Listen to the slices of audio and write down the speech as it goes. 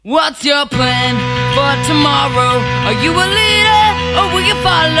What's your plan for tomorrow? Are you a leader or will you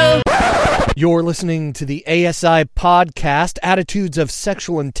follow? You're listening to the ASI podcast, Attitudes of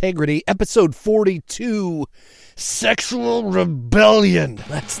Sexual Integrity, episode 42, Sexual Rebellion.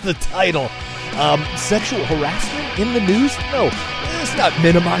 That's the title. Sexual harassment in the news? No, let's not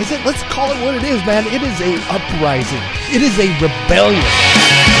minimize it. Let's call it what it is, man. It is a uprising. It is a rebellion.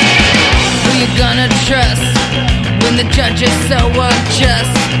 Who you gonna trust when the judge is so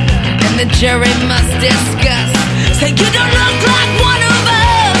unjust and the jury must discuss? Say you don't look like one of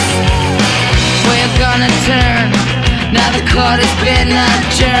us. Where you gonna turn? Now the court has been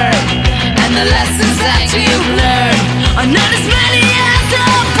adjourned, and the lessons that you've learned are not as many as the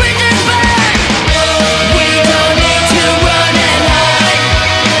bridges burn. We don't need to run and hide.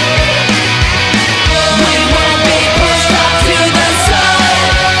 We won't be pushed off to the side.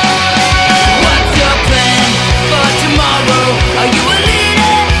 What's your plan for tomorrow? Are you a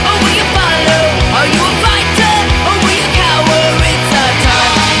leader or will you follow? Are you a fighter or will you cower? It's our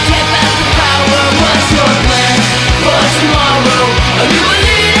time to take back the power. What's your plan for tomorrow? Are you a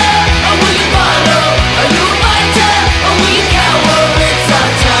leader or will you follow? Are you a fighter or will you cower? It's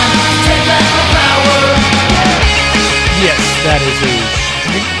our time to take back the power. Yes, that is a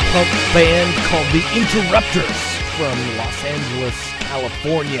street punk band called The Interrupters from Los Angeles,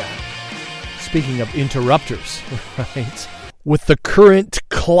 California. Speaking of interrupters, right? With the current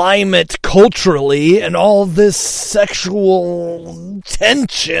climate culturally and all this sexual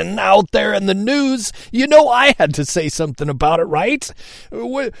tension out there in the news, you know I had to say something about it, right?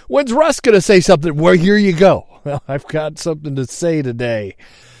 When's Russ going to say something? Well, here you go. Well, I've got something to say today.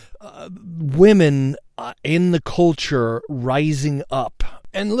 Women in the culture rising up.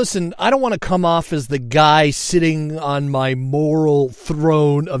 And listen, I don't want to come off as the guy sitting on my moral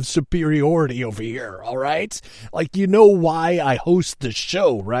throne of superiority over here, all right? Like, you know why I host the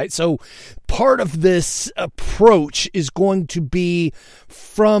show, right? So part of this approach is going to be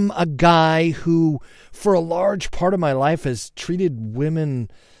from a guy who, for a large part of my life, has treated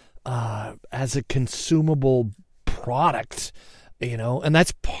women as a consumable product, you know? And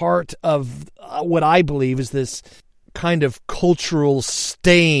that's part of what I believe is this kind of cultural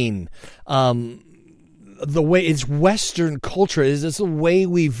stain. The way it's Western culture is the way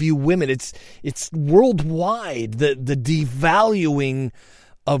we view women. It's worldwide, the devaluing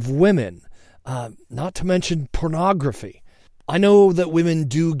of women, not to mention pornography. I know that women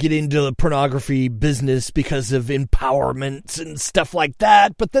do get into the pornography business because of empowerment and stuff like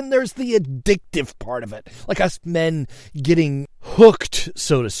that, but then there's the addictive part of it, like us men getting hooked,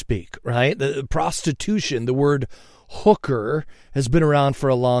 so to speak, right? The prostitution, the word hooker has been around for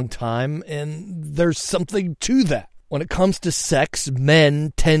a long time, and there's something to that. When it comes to sex,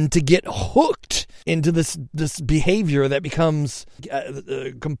 men tend to get hooked into this behavior that becomes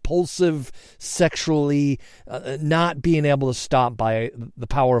compulsive, sexually, not being able to stop by the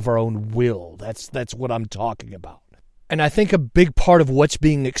power of our own will. That's what I'm talking about. And I think a big part of what's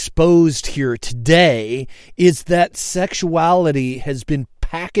being exposed here today is that sexuality has been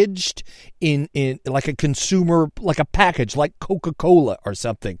packaged in like a consumer, like a package, like Coca-Cola or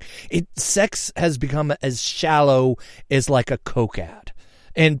something. Sex has become as shallow as like a Coke ad.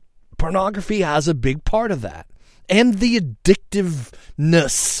 And pornography has a big part of that. And the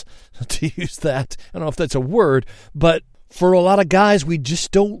addictiveness, to use that, I don't know if that's a word, but for a lot of guys, we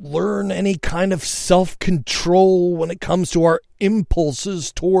just don't learn any kind of self-control when it comes to our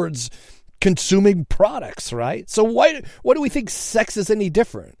impulses towards consuming products, right? So why do we think sex is any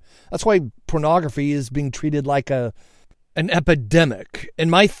different? That's why pornography is being treated like an epidemic.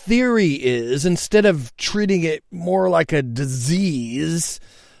 And my theory is, instead of treating it more like a disease,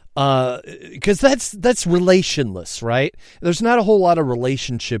 because that's relationless, right? There's not a whole lot of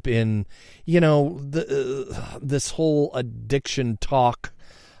relationship in, this whole addiction talk.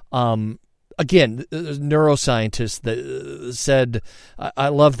 Again, neuroscientists that said, I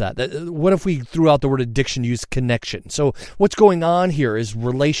love that. What if we threw out the word addiction, use connection? So what's going on here is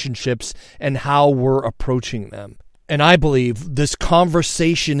relationships and how we're approaching them. And I believe this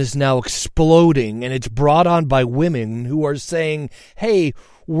conversation is now exploding, and it's brought on by women who are saying, hey,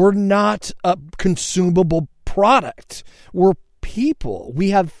 we're not a consumable product. We're people. We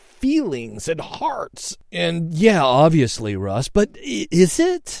have feelings and hearts. And yeah, obviously, Russ, but is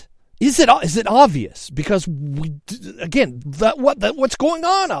it? Is it obvious? Because what's going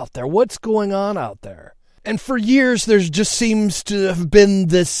on out there? What's going on out there? And for years, there just seems to have been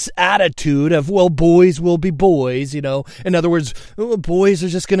this attitude of, well, boys will be boys, you know. In other words, boys are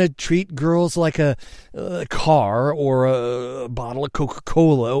just going to treat girls like a car or a bottle of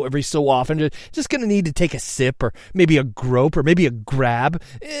Coca-Cola every so often. Just going to need to take a sip or maybe a grope or maybe a grab.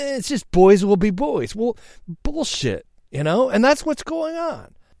 It's just boys will be boys. Well, bullshit, you know. And that's what's going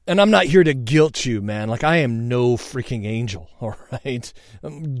on. And I'm not here to guilt you, man. Like, I am no freaking angel, all right?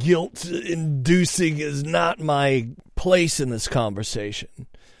 Guilt-inducing is not my place in this conversation.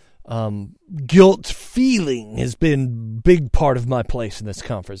 Guilt feeling has been a big part of my place in this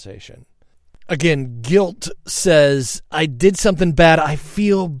conversation. Again, guilt says, I did something bad, I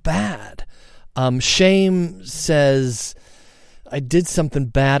feel bad. Shame says, I did something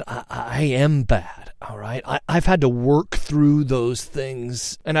bad, I am bad. All right, I've had to work through those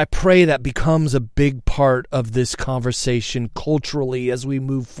things, and I pray that becomes a big part of this conversation culturally as we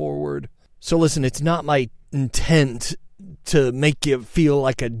move forward. So listen, it's not my intent to make you feel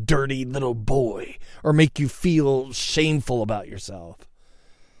like a dirty little boy or make you feel shameful about yourself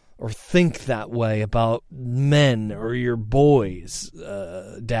or think that way about men or your boys,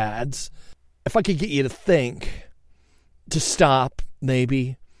 dads. If I could get you to think, to stop,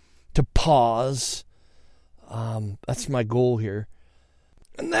 maybe, to pause, that's my goal here.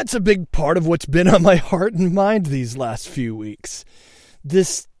 And that's a big part of what's been on my heart and mind these last few weeks.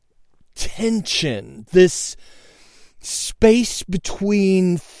 This tension, this space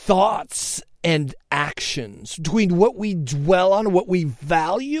between thoughts and actions, between what we dwell on, what we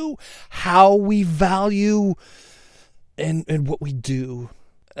value, how we value, and what we do,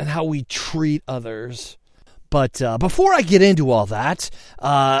 and how we treat others. But before I get into all that,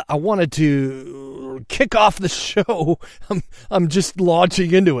 I wanted to kick off the show. I'm just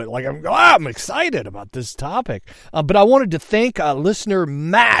launching into it. Like I'm excited about this topic. But I wanted to thank listener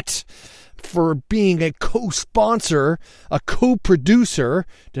Matt for being a co-sponsor, a co-producer.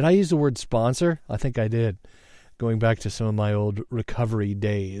 Did I use the word sponsor? I think I did. Going back to some of my old recovery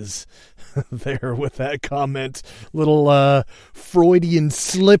days there with that comment. Little Freudian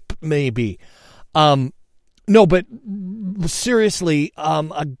slip, maybe. No, but seriously,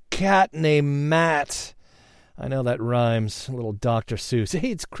 a cat named Matt, I know that rhymes, a little Dr. Seuss.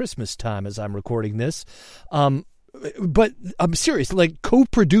 Hey, it's Christmas time as I'm recording this. But I'm serious, like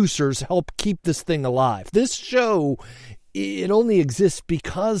co-producers help keep this thing alive. This show, it only exists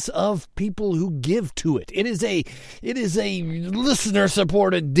because of people who give to it. It is a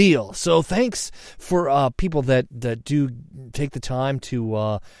listener-supported deal. So thanks for people that do take the time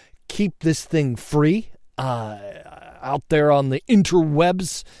to keep this thing free. Out there on the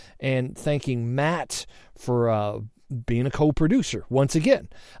interwebs, and thanking Matt for being a co-producer once again.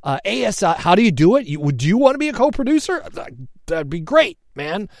 ASI, how do you do it? Would you want to be a co-producer? That'd be great,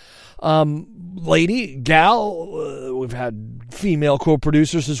 man. Lady, gal, we've had female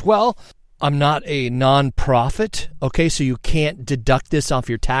co-producers as well. I'm not a non-profit, okay, so you can't deduct this off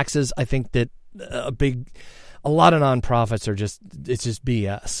your taxes. I think that a lot of nonprofits it's just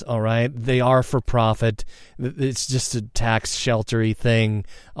BS, all right? They are for profit. It's just a tax sheltery thing,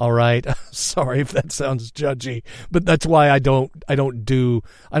 all right? Sorry if that sounds judgy, but that's why I don't do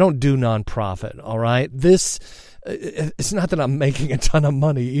nonprofit, all right? It's not that I'm making a ton of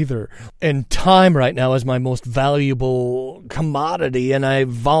money either. And time right now is my most valuable commodity, and I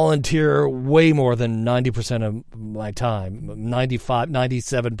volunteer way more than 90% of my time,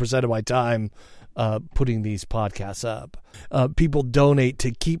 97% of my time putting these podcasts up. People donate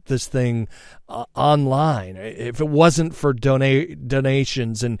to keep this thing online. If it wasn't for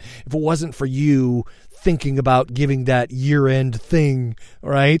donations, and if it wasn't for you thinking about giving that year-end thing,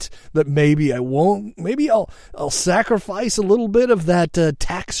 right, that maybe I'll sacrifice a little bit of that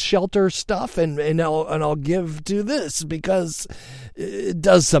tax shelter stuff and I'll give to this because it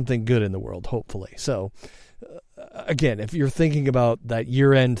does something good in the world, hopefully. So again, if you're thinking about that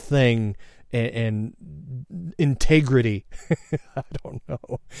year-end thing and integrity, I don't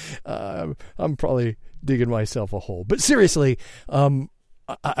know. I'm probably digging myself a hole. But seriously,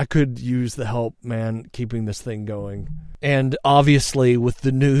 I could use the help, man, keeping this thing going. And obviously, with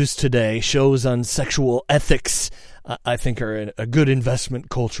the news today, shows on sexual ethics, I think are a good investment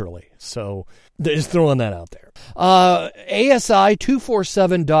culturally. So just throwing that out there.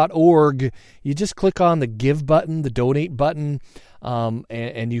 ASI247.org, you just click on the give button, the donate button,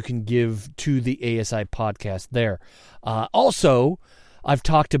 and you can give to the ASI podcast there. Also, I've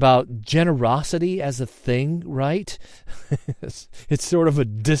talked about generosity as a thing, right? It's sort of a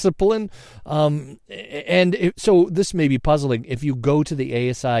discipline. So this may be puzzling. If you go to the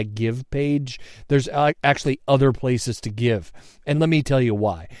ASI Give page, there's actually other places to give. And let me tell you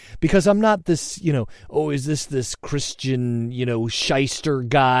why. Because I'm not this, is this Christian, shyster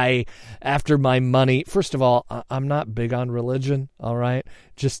guy after my money? First of all, I'm not big on religion, all right?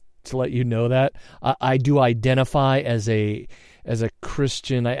 Just to let you know that. I do identify as a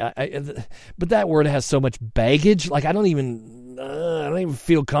Christian, but that word has so much baggage. Like I don't even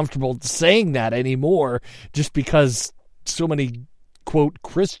feel comfortable saying that anymore, just because so many quote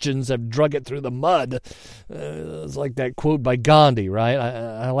Christians have drug it through the mud. It's like that quote by Gandhi, right?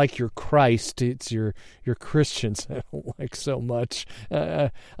 I like your Christ. It's your Christians I don't like so much. I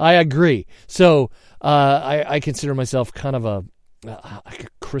agree. So I consider myself kind of a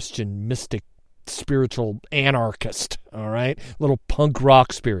Christian mystic, spiritual anarchist, all right? Little punk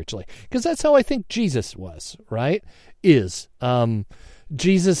rock spiritually. Because that's how I think Jesus was, right? Jesus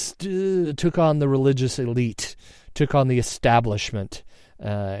took on the religious elite, took on the establishment,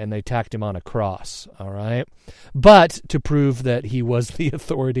 and they tacked him on a cross, all right? But to prove that he was the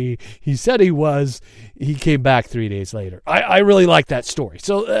authority he said he was, he came back 3 days later. I really like that story.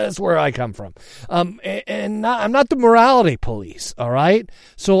 So that's where I come from. I'm not the morality police, all right?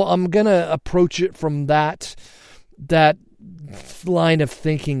 So I'm going to approach it from that line of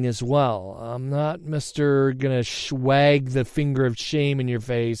thinking as well. I'm not Mr. going to wag the finger of shame in your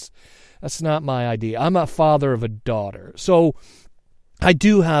face. That's not my idea. I'm a father of a daughter. So I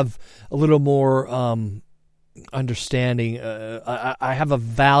do have a little more understanding. I have a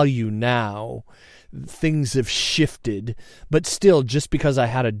value now. Things have shifted, but still, just because I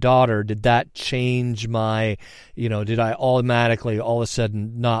had a daughter, did that change my, did I automatically all of a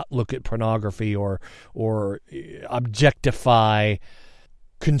sudden not look at pornography or objectify,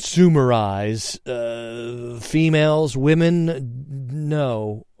 consumerize females, women?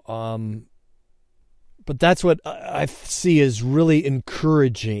 No. But that's what I see as really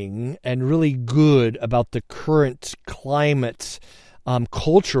encouraging and really good about the current climate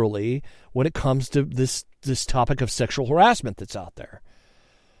culturally when it comes to this topic of sexual harassment that's out there.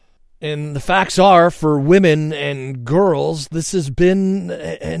 And the facts are, for women and girls, this has been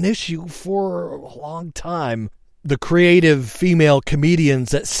an issue for a long time. The creative female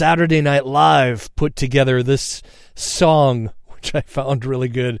comedians at Saturday Night Live put together this song, which I found really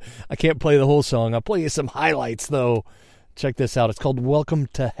good. I can't play the whole song. I'll play you some highlights, though. Check this out. It's called Welcome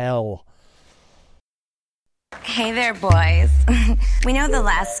to Hell. Hey there, boys. We know the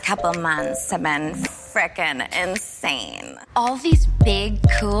last couple months have been frickin' insane. All these big,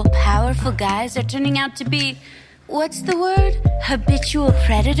 cool, powerful guys are turning out to be, what's the word? Habitual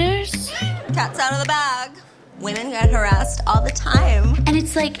predators? Cat's out of the bag. Women get harassed all the time. And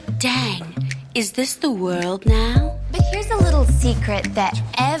it's like, dang, is this the world now? But here's a little secret that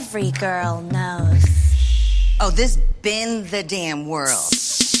every girl knows. Oh, this been the damn world.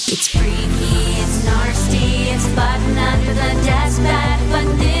 It's freaky, it's nasty, it's button under the desk pad, but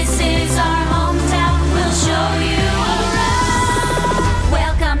this is our hometown, we'll show you around.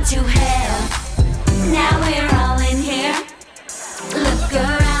 Welcome to hell, now we're all in here. Look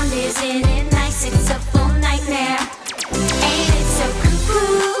around, isn't it nice? It's a full nightmare. Ain't it so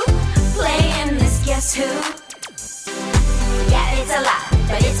cuckoo, playing this Guess Who? Yeah, it's a lot,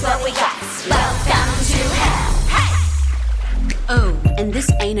 but it's what we got. Welcome to hell. Oh, and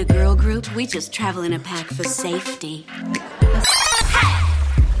this ain't a girl group. We just travel in a pack for safety.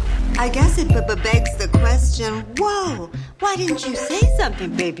 I guess it begs the question, whoa, why didn't you say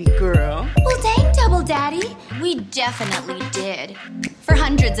something, baby girl? Well, dang, Double Daddy. We definitely did. For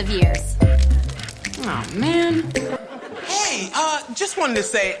hundreds of years. Oh, man. Hey, just wanted to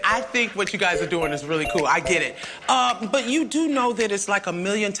say, I think what you guys are doing is really cool. I get it. But you do know that it's like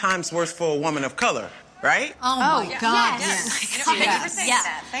 1,000,000 times worse for a woman of color, right? Oh my God. Yes. Thank you for saying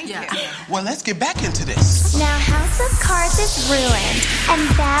that. Thank you. Well, let's get back into this. Now, House of Cards is ruined, and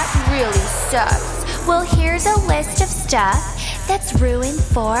that really sucks. Well, here's a list of stuff that's ruined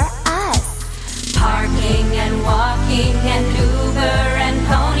for us. Parking and walking and Uber and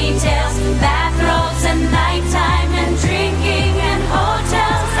ponytails, bathrobes and nighttime and drinking and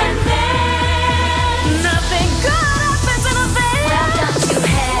hotels and then nothing good happens in a van. Welcome to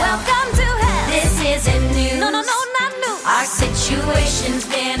hell. Welcome to hell. This isn't news. No, not news. Our situation's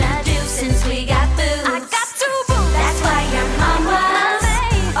been a deuce since we got booze. I got 2 booze. That's why your mom was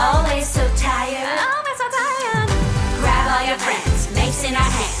always so tired. Always so tired. Grab all your friends, mace in our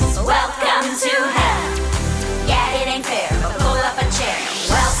hands. Welcome to hell. Yeah, it ain't fair, but pull up a chair.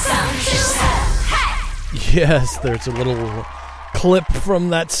 Welcome to hell. Hey! Yes, there's a little clip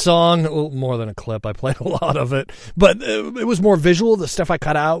from that song. Well, more than a clip. I played a lot of it. But it was more visual. The stuff I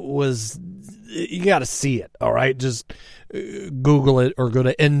cut out was, you got to see it, all right? Just Google it or go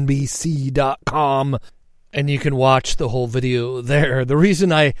to NBC.com and you can watch the whole video there. The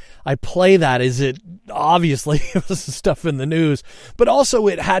reason I play that is it obviously was stuff in the news, but also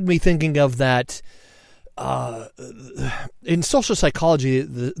it had me thinking of that. In social psychology,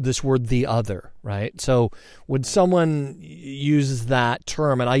 this word "the other," right? So when someone uses that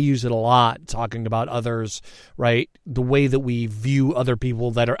term, and I use it a lot, talking about others, right? The way that we view other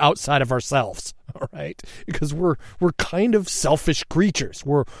people that are outside of ourselves, all right? Because we're kind of selfish creatures.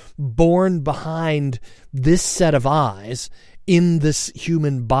 We're born behind this set of eyes in this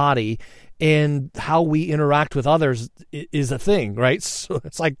human body, and how we interact with others is a thing, right? So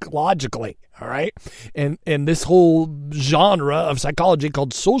it's psychologically, all right? And this whole genre of psychology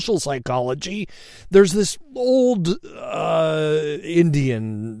called social psychology, there's this old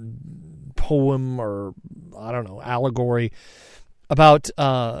Indian poem or, I don't know, allegory about,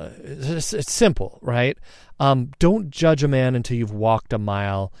 it's simple, right? Don't judge a man until you've walked a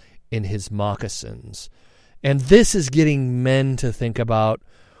mile in his moccasins. And this is getting men to think about,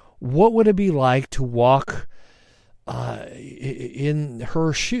 what would it be like to walk in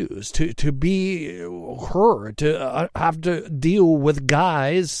her shoes, to be her, to have to deal with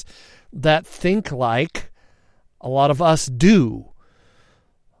guys that think like a lot of us do?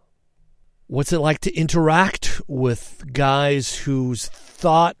 What's it like to interact with guys whose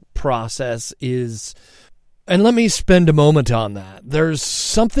thought process is... And let me spend a moment on that. There's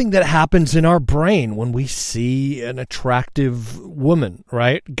something that happens in our brain when we see an attractive woman,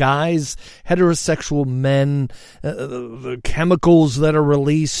 right? Guys, heterosexual men, the chemicals that are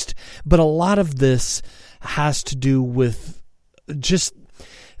released. But a lot of this has to do with just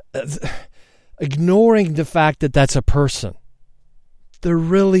ignoring the fact that that's a person. There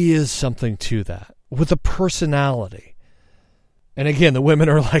really is something to that, with a personality. And again, the women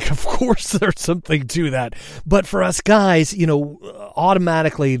are like, of course there's something to that. But for us guys,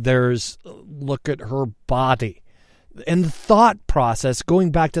 automatically there's, look at her body. And the thought process,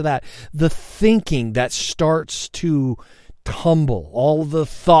 going back to that, the thinking that starts to tumble. All the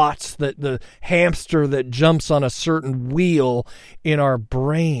thoughts, that the hamster that jumps on a certain wheel in our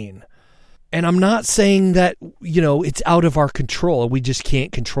brain. And I'm not saying that, it's out of our control. We just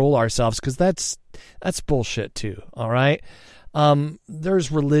can't control ourselves, because that's bullshit too, all right? There's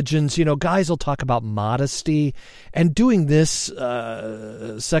religions, guys will talk about modesty, and doing this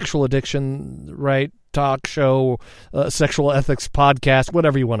sexual addiction, right, talk show, sexual ethics podcast,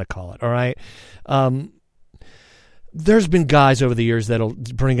 whatever you want to call it, all right? There's been guys over the years that'll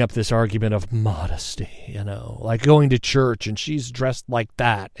bring up this argument of modesty, like going to church and she's dressed like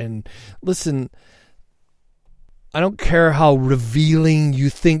that. And listen, I don't care how revealing you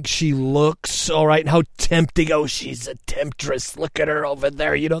think she looks, all right, and how tempting. Oh, she's a temptress. Look at her over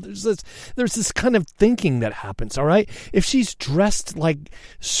there. There's this kind of thinking that happens, all right? If she's dressed like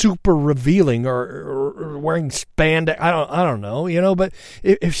super revealing or wearing spandex, I don't know, but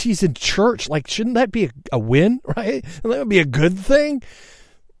if she's in church, like, shouldn't that be a win, right? That would be a good thing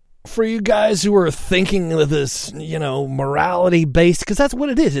for you guys who are thinking of this, morality-based, because that's what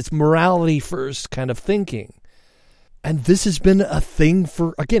it is. It's morality-first kind of thinking. And this has been a thing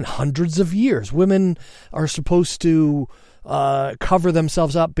for, again, hundreds of years. Women are supposed to cover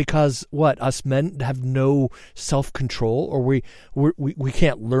themselves up because, us men have no self-control, or we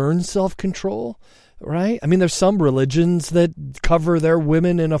can't learn self-control, right? I mean, there's some religions that cover their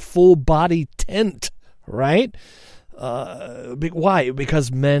women in a full-body tent, right? Why?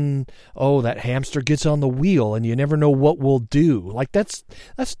 Because men, that hamster gets on the wheel and you never know what we'll do. Like, that's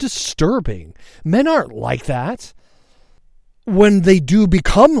disturbing. Men aren't like that. When they do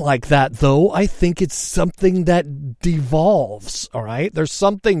become like that, though, I think it's something that devolves, all right? There's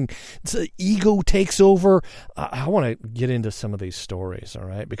something, ego takes over. I want to get into some of these stories, all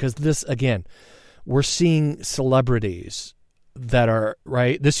right? Because this, again, we're seeing celebrities that are,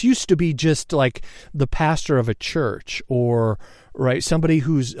 right? This used to be just like the pastor of a church, or, right, somebody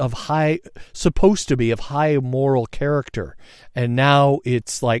who's supposed to be of high moral character. And now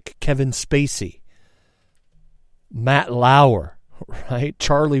it's like Kevin Spacey, Matt Lauer, right?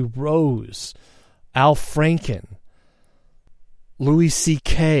 Charlie Rose, Al Franken, Louis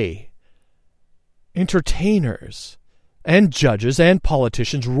C.K., entertainers, and judges and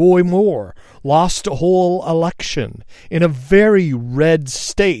politicians. Roy Moore lost a whole election in a very red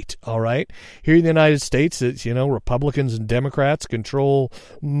state, all right? Here in the United States, it's, Republicans and Democrats control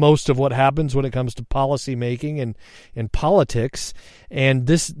most of what happens when it comes to policy making and politics. And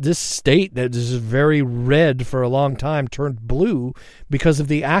this state that is very red for a long time turned blue because of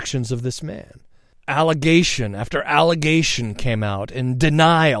the actions of this man. Allegation after allegation came out, and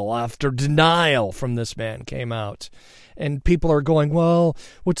denial after denial from this man came out. And people are going, well,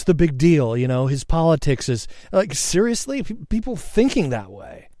 what's the big deal? His politics is like, seriously, people thinking that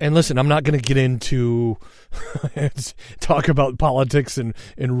way. And listen, I'm not going to get into talk about politics and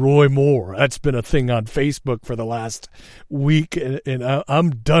Roy Moore. That's been a thing on Facebook for the last week, and I'm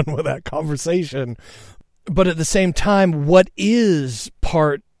done with that conversation. But at the same time, what is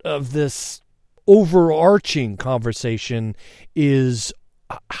part of this overarching conversation is,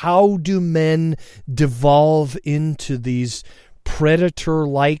 how do men devolve into these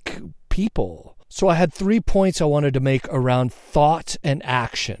predator-like people? So I had 3 points I wanted to make around thought and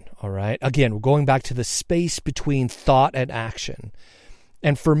action, all right? Again, we're going back to the space between thought and action.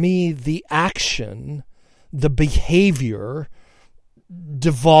 And for me, the action, the behavior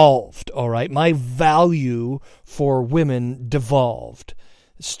devolved, all right? My value for women devolved.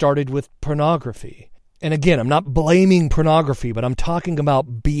 It started with pornography. And again, I'm not blaming pornography, but I'm talking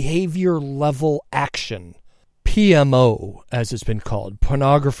about behavior level action. PMO, as it's been called,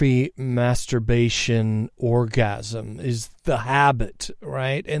 pornography, masturbation, orgasm, is the habit,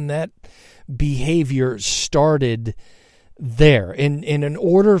 right? And that behavior started there. And in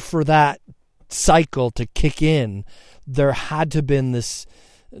order for that cycle to kick in, there had to have been this,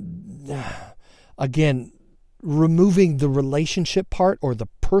 again, removing the relationship part or the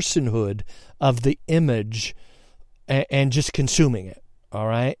personhood of the image and just consuming it. All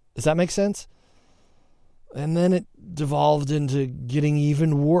right? Does that make sense? And then it devolved into getting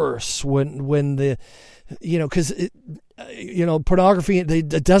even worse when the, because pornography,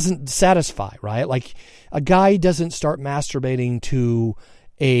 it doesn't satisfy, right? Like a guy doesn't start masturbating to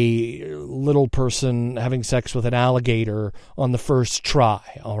a little person having sex with an alligator on the first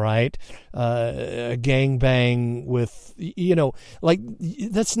try, all right? A gangbang with,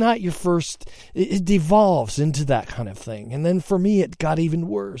 that's not your first, it devolves into that kind of thing. And then for me, it got even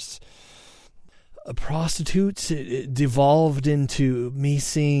worse. Prostitutes, it devolved into me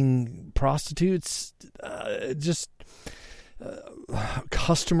seeing prostitutes,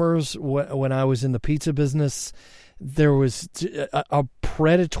 customers when I was in the pizza business. There was a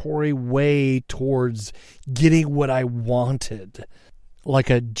predatory way towards getting what I wanted, like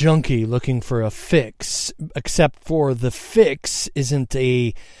a junkie looking for a fix, except for the fix isn't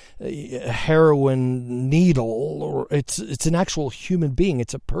a heroin needle, or it's an actual human being.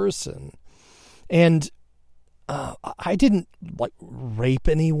 It's a person. And I didn't rape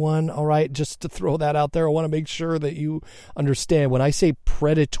anyone, all right? Just to throw that out there, I want to make sure that you understand. When I say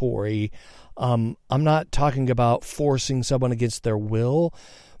predatory, I'm not talking about forcing someone against their will,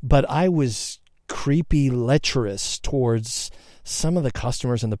 but I was creepy, lecherous towards some of the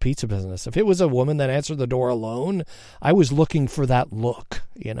customers in the pizza business. If it was a woman that answered the door alone, I was looking for that look,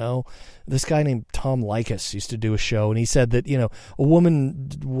 This guy named Tom Likas used to do a show, and he said that, a woman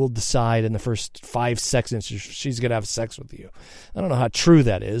will decide in the first 5 seconds if she's going to have sex with you. I don't know how true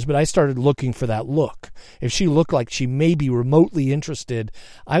that is, but I started looking for that look. If she looked like she may be remotely interested,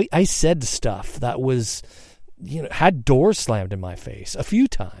 I said stuff that was, had doors slammed in my face a few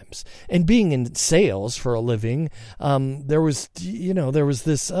times. And being in sales for a living, there was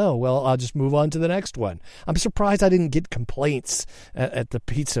this, I'll just move on to the next one. I'm surprised I didn't get complaints at the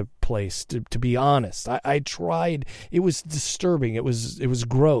pizza place, to be honest. I tried. It was disturbing. It was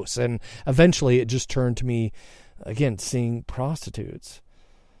gross. And eventually it just turned to me, again, seeing prostitutes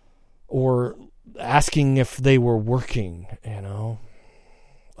or asking if they were working,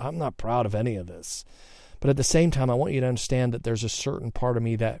 I'm not proud of any of this. But at the same time, I want you to understand that there's a certain part of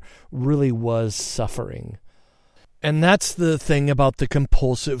me that really was suffering. And that's the thing about the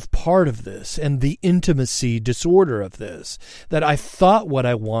compulsive part of this and the intimacy disorder of this, that I thought what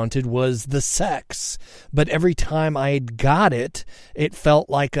I wanted was the sex. But every time I got it, it felt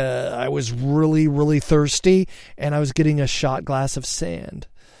like I was really, really thirsty and I was getting a shot glass of sand.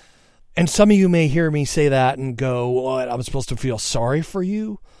 And some of you may hear me say that and go, what, I'm supposed to feel sorry for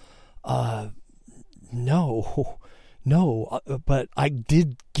you? No, but I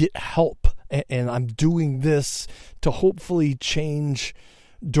did get help, and I'm doing this to hopefully change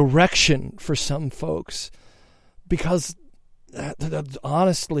direction for some folks, because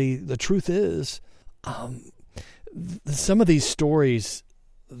honestly, the truth is, some of these stories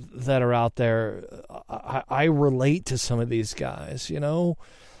that are out there, I relate to some of these guys, you know?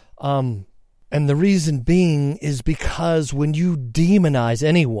 And the reason being is because when you demonize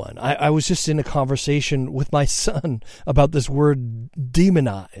anyone, I was just in a conversation with my son about this word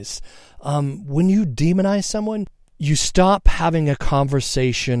demonize. When you demonize someone, you stop having a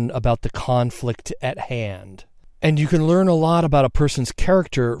conversation about the conflict at hand. And you can learn a lot about a person's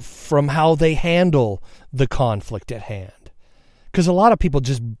character from how they handle the conflict at hand. Because a lot of people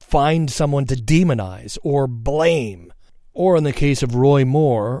just find someone to demonize or blame. Or in the case of Roy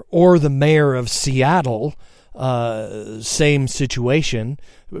Moore, or the mayor of Seattle, same situation.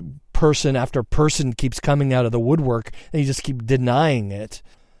 Person after person keeps coming out of the woodwork, and you just keep denying it.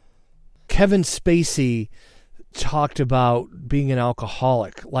 Kevin Spacey talked about being an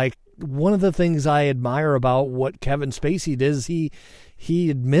alcoholic. Like, one of the things I admire about what Kevin Spacey did is he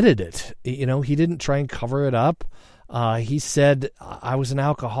admitted it. You know, he didn't try and cover it up. He said, I was an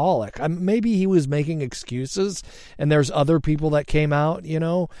alcoholic. Maybe he was making excuses, and there's other people that came out, you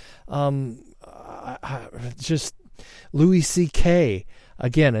know. Just Louis C.K.,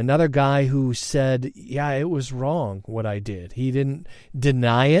 again, another guy who said, yeah, it was wrong what I did. He didn't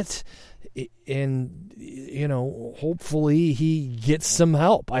deny it, and, you know, hopefully he gets some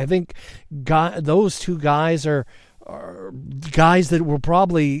help. I think those two guys are guys that were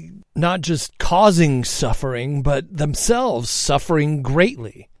probably not just causing suffering, but themselves suffering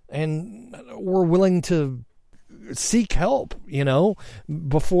greatly, and were willing to seek help, you know,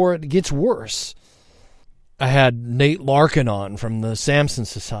 before it gets worse. I had Nate Larkin on from the Samson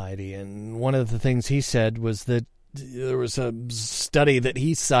Society, and one of the things he said was that there was a study that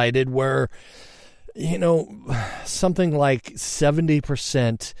he cited where, you know, something like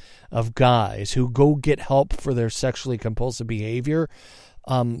 70% of guys who go get help for their sexually compulsive behavior,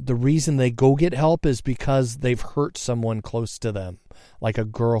 the reason they go get help is because they've hurt someone close to them, like a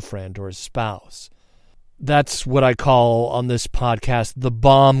girlfriend or a spouse. That's what I call on this podcast the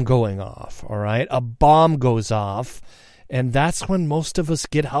bomb going off, all right? A bomb goes off, and that's when most of us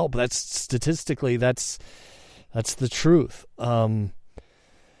get help. That's statistically, that's the truth.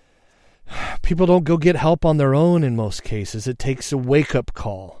 People don't go get help on their own in most cases. It takes a wake-up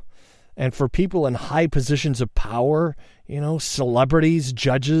call. And for people in high positions of power, you know, celebrities,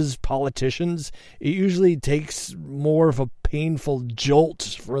 judges, politicians, it usually takes more of a painful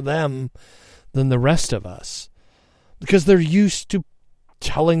jolt for them than the rest of us. Because they're used to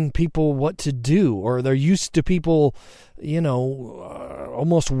telling people what to do, or they're used to people, you know,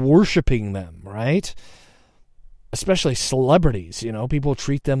 almost worshiping them, right? Especially celebrities, you know, people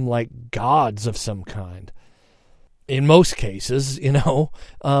treat them like gods of some kind. In most cases, you know,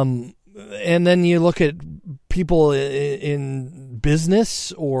 and then you look at people in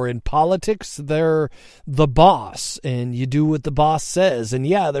business or in politics, they're the boss, and you do what the boss says. And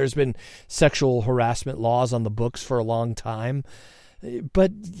yeah, there's been sexual harassment laws on the books for a long time.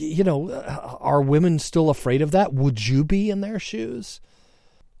 But, you know, are women still afraid of that? Would you be in their shoes?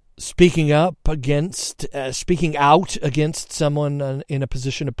 Speaking out against someone in a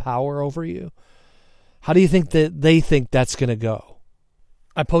position of power over you? How do you think that they think that's going to go?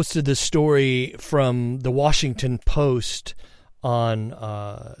 I posted this story from the Washington Post on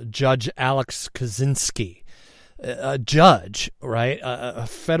Judge Alex Kaczynski, a judge, right? A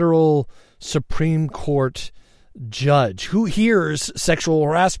federal Supreme Court judge who hears sexual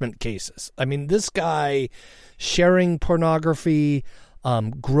harassment cases. I mean, this guy sharing pornography,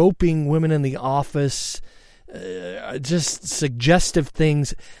 groping women in the office, just suggestive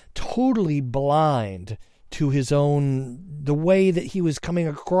things, totally blind to the way that he was coming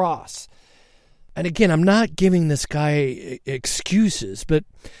across. And again, I'm not giving this guy excuses, but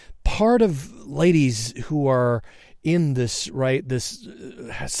part of ladies who are in this, right, this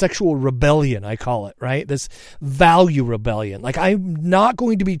sexual rebellion, I call it, right, this value rebellion. Like, I'm not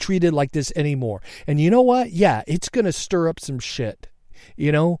going to be treated like this anymore. And you know what? Yeah, it's going to stir up some shit.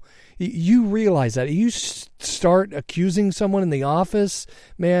 You know, you realize that. You start accusing someone in the office,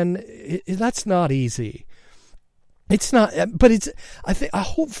 man, that's not easy. It's not, but I think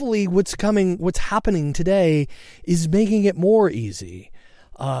hopefully what's happening today is making it more easy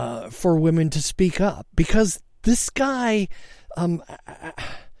for women to speak up, because this guy,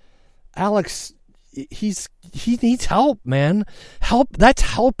 Alex, he needs help, man. Help, that's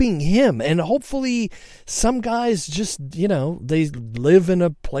helping him. And hopefully some guys just, you know, they live in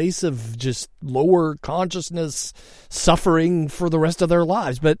a place of just lower consciousness, suffering for the rest of their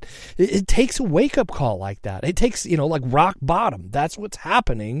lives. But it takes a wake-up call like that. It takes, you know, like rock bottom. That's what's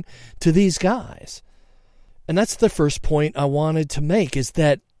happening to these guys. And that's the first point I wanted to make, is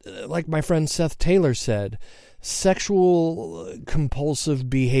that, like my friend Seth Taylor said, sexual compulsive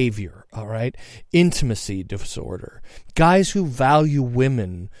behavior, all right? Intimacy disorder. Guys who value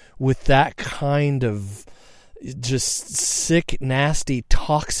women with that kind of just sick, nasty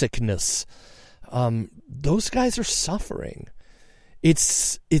toxicness, those guys are suffering.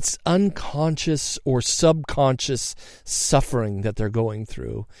 It's unconscious or subconscious suffering that they're going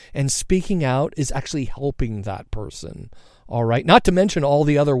through. And speaking out is actually helping that person. All right. Not to mention all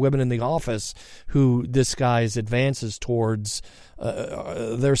the other women in the office who this guy's advances towards,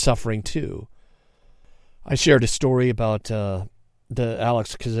 they're suffering too. I shared a story about the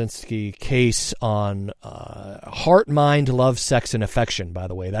Alex Kaczynski case on Heart, Mind, Love, Sex, and Affection, by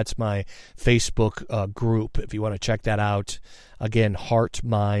the way. That's my Facebook group, if you want to check that out. Again, Heart,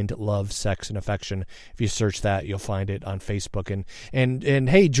 Mind, Love, Sex, and Affection. If you search that, you'll find it on Facebook. And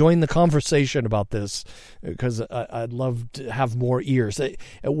hey, join the conversation about this, because I'd love to have more ears.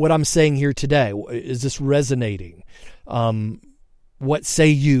 What I'm saying here today, is this resonating? What say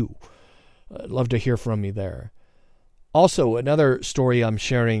you? I'd love to hear from you there. Also, another story I'm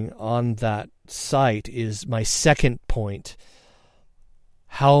sharing on that site is my second point,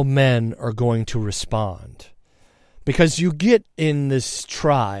 how men are going to respond. Because you get in this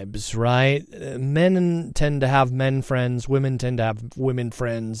tribes, right? Men tend to have men friends, women tend to have women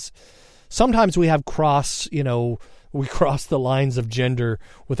friends. Sometimes we have we cross the lines of gender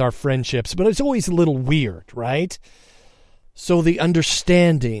with our friendships, but it's always a little weird, right? So the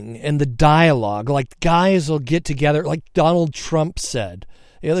understanding and the dialogue, like guys will get together, like Donald Trump said.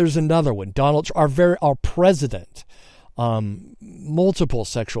 There's another one. Our president, multiple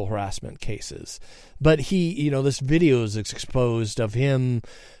sexual harassment cases, but he, this video is exposed of him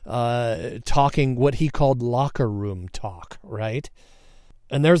talking what he called locker room talk, right?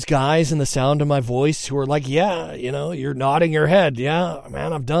 And there's guys in the sound of my voice who are like, yeah, you're nodding your head. Yeah,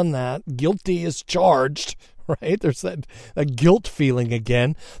 man, I've done that. Guilty as charged. Right? There's that guilt feeling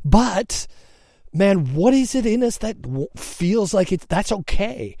again. But, man, what is it in us that feels like that's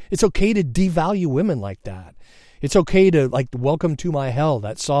okay? It's okay to devalue women like that. It's okay to, Welcome to My Hell,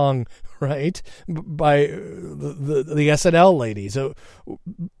 that song, right, by the SNL ladies. So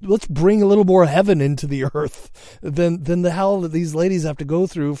let's bring a little more heaven into the earth than the hell that these ladies have to go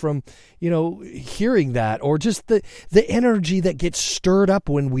through from, hearing that, or just the energy that gets stirred up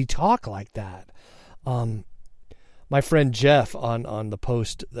when we talk like that. My friend Jeff on the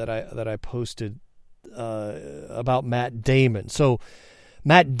post that I posted about Matt Damon. So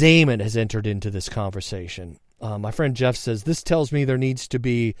Matt Damon has entered into this conversation. My friend Jeff says, this tells me there needs to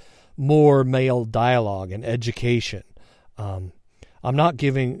be more male dialogue and education. I'm not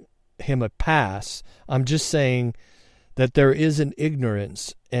giving him a pass. I'm just saying that there is an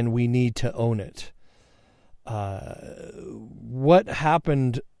ignorance and we need to own it. What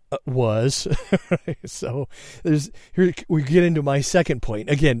happened was so here we get into my second point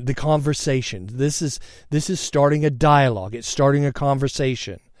again, the conversation. This is starting a dialogue. It's starting a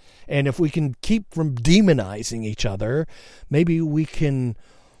conversation, and if we can keep from demonizing each other, maybe we can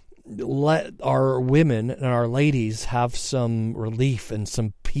let our women and our ladies have some relief and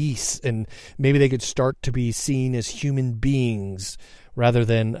some peace, and maybe they could start to be seen as human beings rather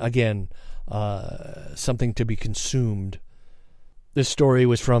than, again, something to be consumed. This story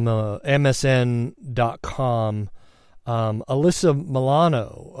was from MSN.com. Alyssa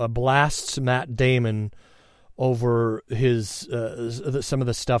Milano blasts Matt Damon over his some of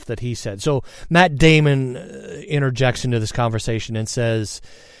the stuff that he said. So Matt Damon interjects into this conversation and says,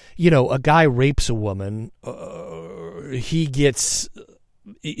 a guy rapes a woman, he's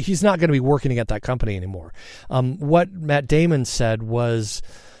not going to be working at that company anymore. What Matt Damon said was,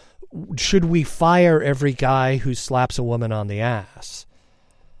 should we fire every guy who slaps a woman on the ass?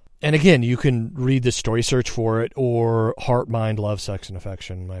 And again, you can read this story, search for it, or Heart, Mind, Love, Sex, and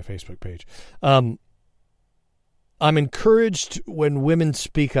Affection, my Facebook page. I'm encouraged when women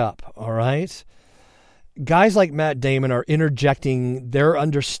speak up, all right? Guys like Matt Damon are interjecting their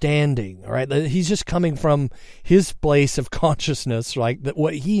understanding, all right? He's just coming from his place of consciousness, right? That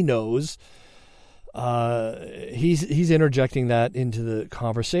what he knows. He's interjecting that into the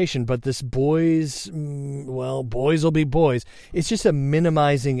conversation, but this boys will be boys. It's just a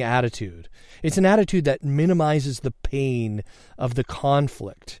minimizing attitude. It's an attitude that minimizes the pain of the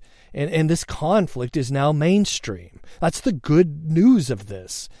conflict. And this conflict is now mainstream. That's the good news of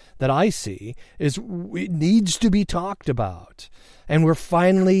this that I see, is it needs to be talked about. And we're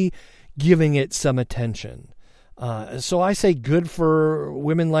finally giving it some attention. So I say good for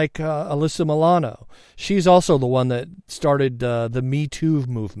women like Alyssa Milano. She's also the one that started the Me Too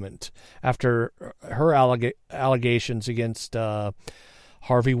movement after her allegations against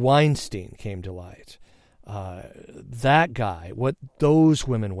Harvey Weinstein came to light. that guy, what those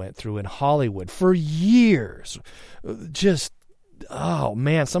women went through in Hollywood for years, just, oh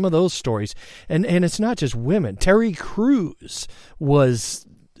man, some of those stories. And it's not just women. Terry Crews was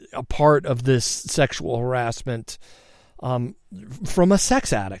a part of this sexual harassment from a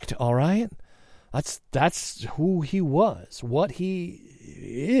sex addict, all right? That's who he was, what he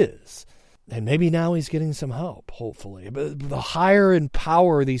is. And maybe now he's getting some help, hopefully. But the higher in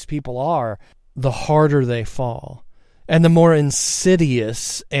power these people are, the harder they fall. And the more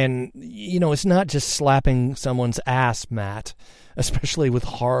insidious, and, it's not just slapping someone's ass, Matt, especially with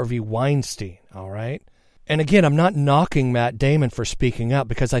Harvey Weinstein, all right? And again, I'm not knocking Matt Damon for speaking up,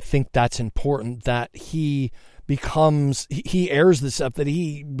 because I think that's important, that he airs this up, that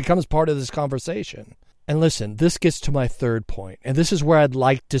he becomes part of this conversation. And listen, this gets to my third point, and this is where I'd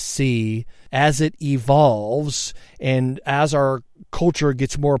like to see, as it evolves and as our culture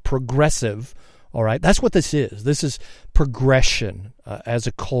gets more progressive, all right, that's what this is. This is progression as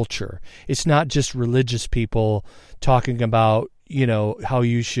a culture. It's not just religious people talking about, how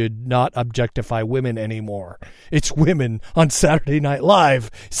you should not objectify women anymore. It's women on Saturday Night Live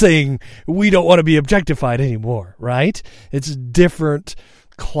saying we don't want to be objectified anymore, right? It's a different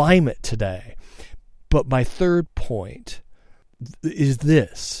climate today. But my third point is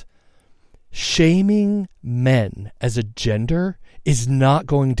this. Shaming men as a gender is not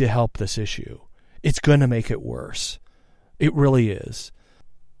going to help this issue. It's going to make it worse. It really is.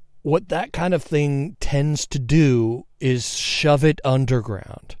 What that kind of thing tends to do is shove it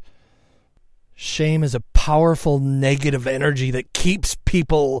underground. Shame is a powerful negative energy that keeps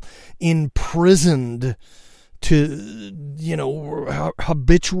people imprisoned to,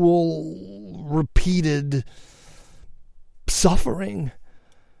 habitual, repeated suffering.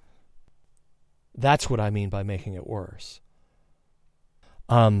 That's what I mean by making it worse.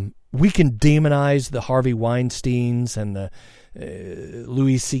 We can demonize the Harvey Weinsteins and the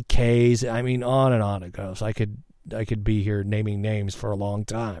Louis C.K.'s. I mean, on and on it goes. I could be here naming names for a long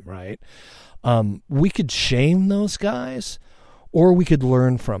time, right? We could shame those guys, or we could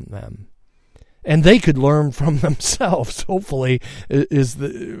learn from them. And they could learn from themselves, hopefully, is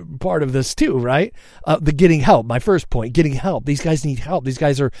the part of this too, right? The getting help, my first point, getting help. These guys need help. These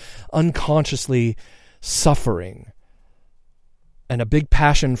guys are unconsciously suffering. And a big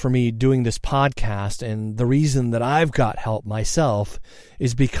passion for me doing this podcast, and the reason that I've got help myself,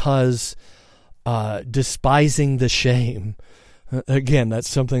 is because despising the shame. Again, that's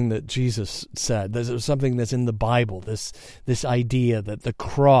something that Jesus said. There's something that's in the Bible, this idea that the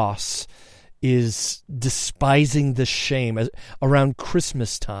cross is despising the shame around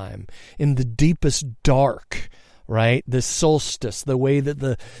Christmas time, in the deepest dark, right? The solstice, the way that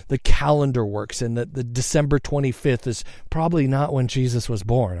the calendar works, and that the December 25th is probably not when Jesus was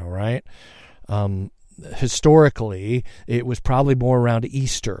born, all right? Historically, it was probably more around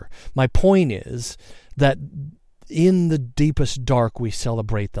Easter. My point is that in the deepest dark, we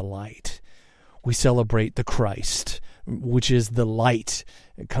celebrate the light. We celebrate the Christ, which is the light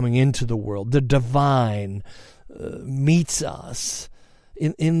coming into the world. The divine meets us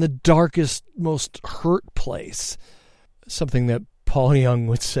in the darkest, most hurt place. Something that Paul Young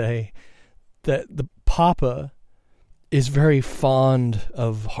would say, that the Papa is very fond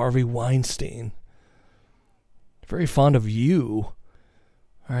of Harvey Weinstein. Very fond of you,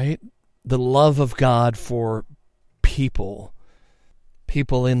 right? The love of God for people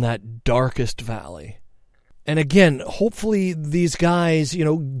in that darkest valley. And again, hopefully these guys,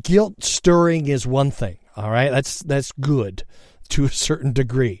 guilt stirring is one thing, all right? That's good to a certain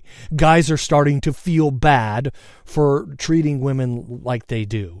degree. Guys are starting to feel bad for treating women like they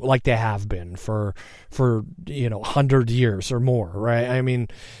do, like they have been for 100 years or more, right? I mean,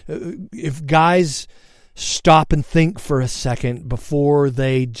 if guys stop and think for a second before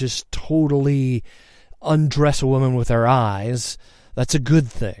they just totally undress a woman with their eyes, that's a good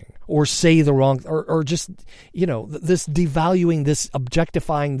thing. Or say the wrong, or just, this devaluing, this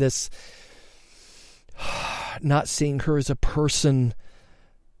objectifying, this not seeing her as a person.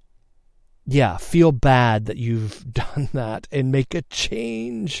 Yeah, feel bad that you've done that and make a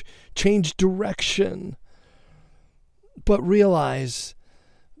change direction. But realize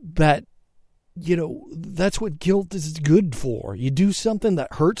that, that's what guilt is good for. You do something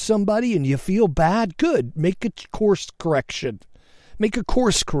that hurts somebody and you feel bad, good. Make a course correction.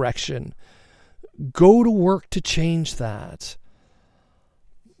 Go to work to change that.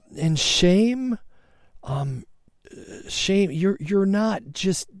 And shame, you're not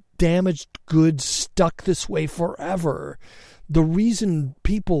just damaged goods stuck this way forever. The reason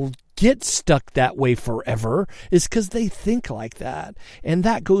people get stuck that way forever is because they think like that. And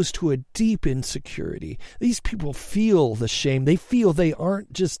that goes to a deep insecurity. These people feel the shame. They feel they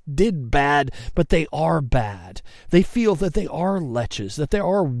aren't just did bad, but they are bad. They feel that they are leches, that they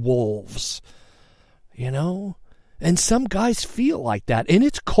are wolves, you know? And some guys feel like that. And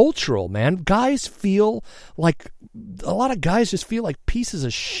it's cultural, man. Guys feel like, a lot of guys just feel like pieces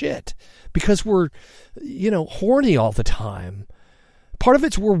of shit because we're, horny all the time. Part of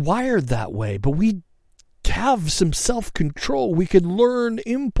it's we're wired that way, but we have some self-control. We can learn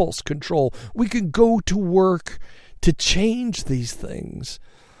impulse control. We can go to work to change these things.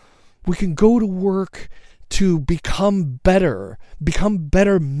 We can go to work to become better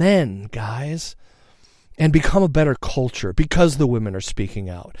men, guys. And become a better culture because the women are speaking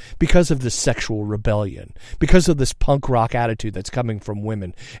out, because of this sexual rebellion, because of this punk rock attitude that's coming from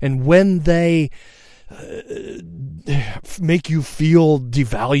women. And when they make you feel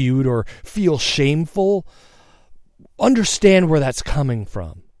devalued or feel shameful, understand where that's coming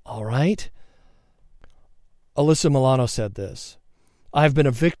from, all right? Alyssa Milano said this: I've been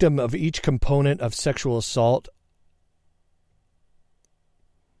a victim of each component of sexual assault,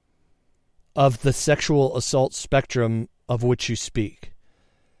 of the sexual assault spectrum of which you speak.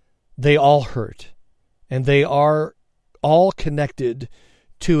 They all hurt, and they are all connected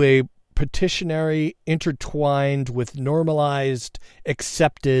to a petitionary, intertwined with normalized,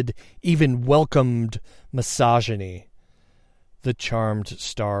 accepted, even welcomed misogyny, the Charmed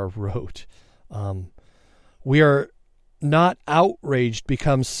Star wrote. We are not outraged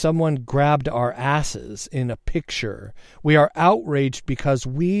because someone grabbed our asses in a picture. We are outraged because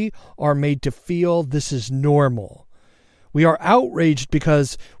we are made to feel this is normal. We are outraged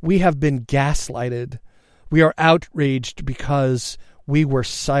because we have been gaslighted. We are outraged because we were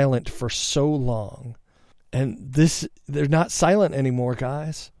silent for so long. And they're not silent anymore,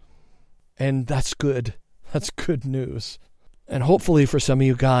 guys. And that's good. That's good news. And hopefully for some of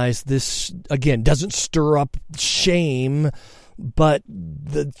you guys, this, again, doesn't stir up shame, but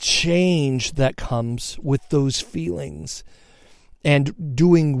the change that comes with those feelings and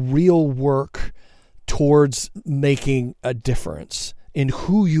doing real work towards making a difference in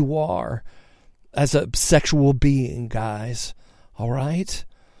who you are as a sexual being, guys. All right?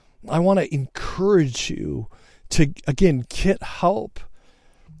 I want to encourage you to, again, get help,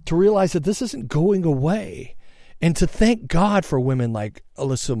 to realize that this isn't going away. And to thank God for women like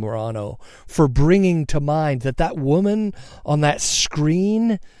Alyssa Milano for bringing to mind that woman on that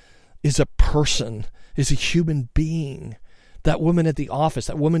screen is a person, is a human being. That woman at the office,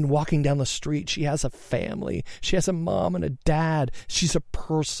 that woman walking down the street, she has a family. She has a mom and a dad. She's a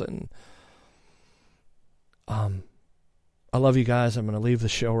person. I love you guys. I'm going to leave the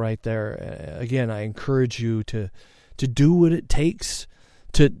show right there. Again, I encourage you to do what it takes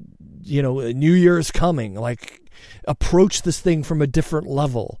to, New Year's coming, approach this thing from a different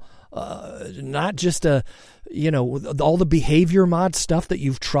level, not just all the behavior mod stuff that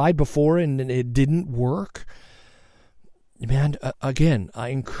you've tried before and it didn't work. Man, again, I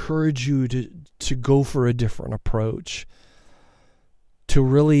encourage you to go for a different approach, to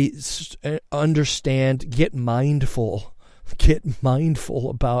really understand, get mindful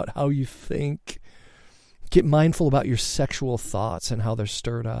about how you think, get mindful about your sexual thoughts and how they're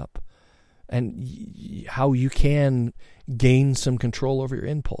stirred up, and how you can gain some control over your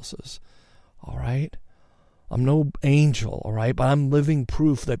impulses, all right? I'm no angel, all right? But I'm living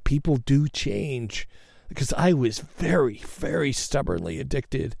proof that people do change, because I was very, very stubbornly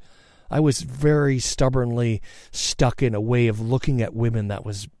addicted. I was very stubbornly stuck in a way of looking at women that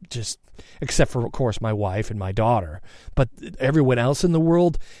was just, except for, of course, my wife and my daughter. But everyone else in the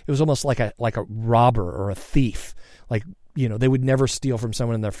world, it was almost like a robber or a thief. They would never steal from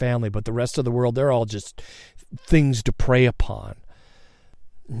someone in their family, but the rest of the world, they're all just things to prey upon.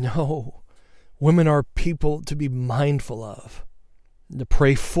 No. Women are people to be mindful of, to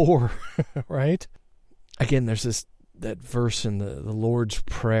pray for, right? Again, there's that verse in the Lord's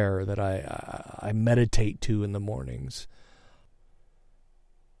Prayer that I meditate to in the mornings.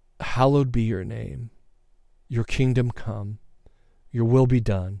 Hallowed be your name. Your kingdom come. Your will be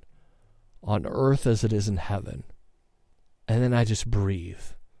done on earth as it is in heaven. And then I just breathe.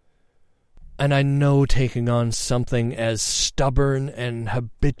 And I know taking on something as stubborn and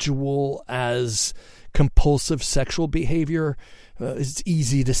habitual as compulsive sexual behavior, it's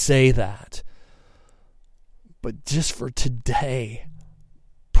easy to say that. But just for today,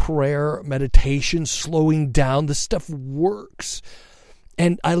 prayer, meditation, slowing down, this stuff works.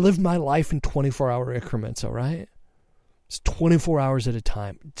 And I live my life in 24-hour increments, all right? It's 24 hours at a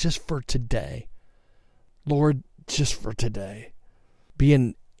time, just for today. Lord, just for today. Be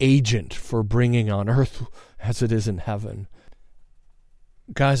an agent for bringing on earth as it is in heaven.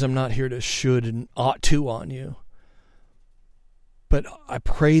 Guys, I'm not here to should and ought to on you. But I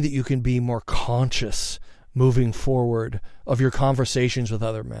pray that you can be more conscious moving forward of your conversations with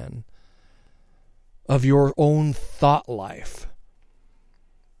other men, of your own thought life.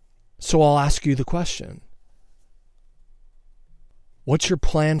 So I'll ask you the question. What's your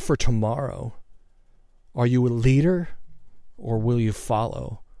plan for tomorrow? Are you a leader or will you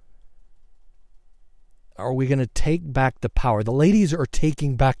follow? Are we going to take back the power? The ladies are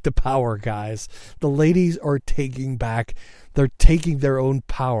taking back the power, guys. The ladies are taking back. They're taking their own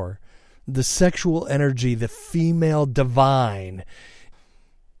power. The sexual energy, the female divine.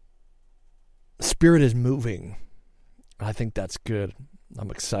 Spirit is moving. I think that's good.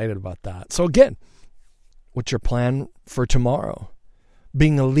 I'm excited about that. So again, what's your plan for tomorrow?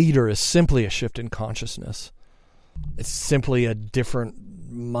 Being a leader is simply a shift in consciousness. It's simply a different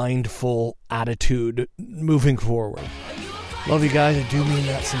mindful attitude moving forward. Love you guys. I do mean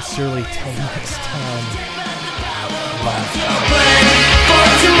that sincerely. Till next time. Bye.